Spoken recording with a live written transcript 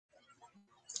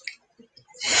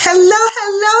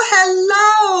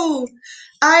Hello.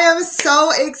 I am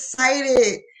so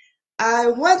excited. I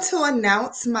want to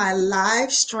announce my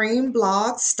live stream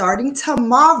blog starting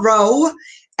tomorrow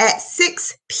at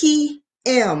 6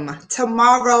 p.m.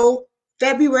 Tomorrow,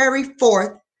 February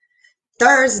 4th,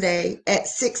 Thursday at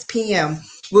 6 p.m.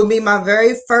 will be my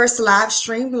very first live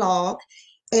stream blog,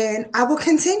 and I will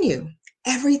continue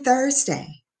every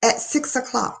Thursday at 6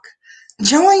 o'clock.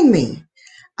 Join me.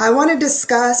 I want to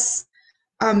discuss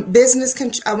I want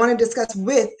to discuss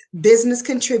with business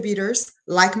contributors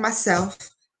like myself,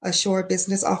 a Shore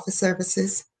Business Office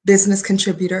Services business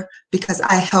contributor, because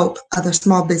I help other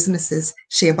small businesses,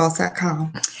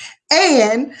 SheABOS.com,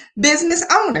 and business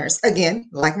owners, again,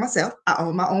 like myself. I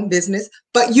own my own business,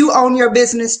 but you own your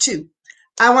business too.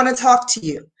 I want to talk to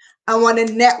you. I want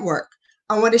to network.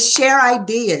 I want to share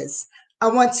ideas. I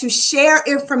want to share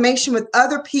information with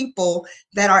other people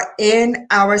that are in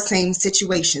our same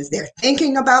situations. They're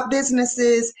thinking about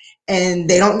businesses and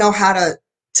they don't know how to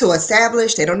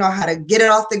establish, they don't know how to get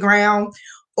it off the ground,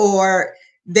 or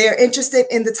they're interested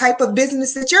in the type of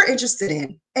business that you're interested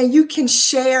in. And you can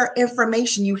share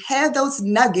information. You have those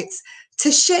nuggets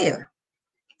to share.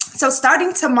 So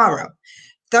starting tomorrow,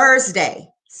 Thursday,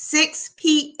 6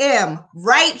 p.m.,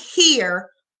 right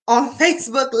here on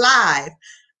Facebook Live,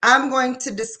 I'm going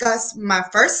to discuss my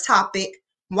first topic,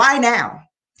 why now?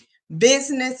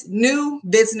 New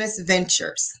business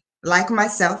ventures. Like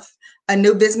myself, a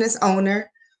new business owner,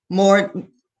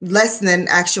 less than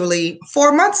actually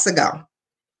 4 months ago.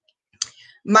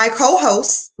 My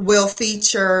co-host will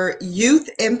feature youth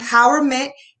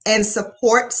empowerment and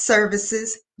support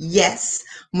services. Yes,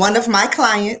 one of my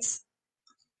clients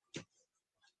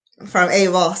from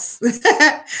ABOS with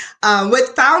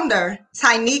founder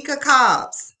Tynika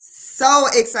Cobbs. So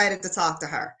excited to talk to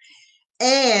her.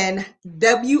 And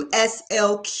WSLQI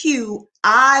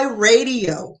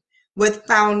Radio with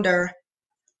founder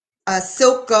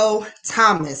Silko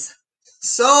Thomas.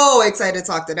 So excited to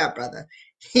talk to that brother.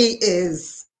 He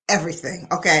is everything,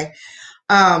 okay?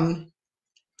 And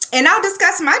I'll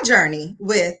discuss my journey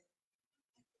with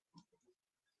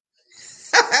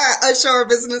Shore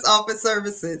Business Office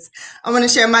Services. I'm going to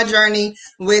share my journey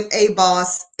with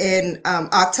ABOS in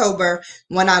October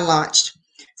when I launched.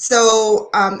 So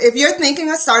if you're thinking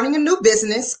of starting a new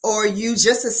business, or you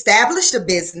just established a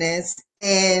business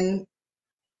and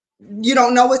you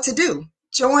don't know what to do,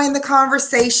 join the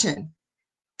conversation.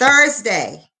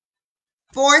 Thursday,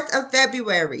 4th of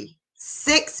February,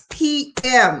 6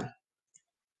 p.m.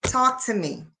 Talk to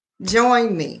me.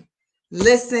 Join me.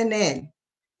 Listen in.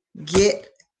 Get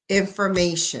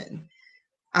information.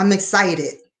 I'm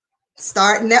excited.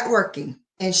 Start networking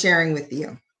and sharing with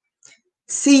you.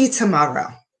 See you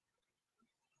tomorrow,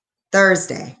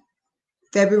 Thursday,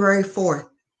 February 4th,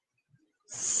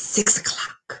 6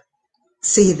 o'clock.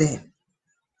 See you then.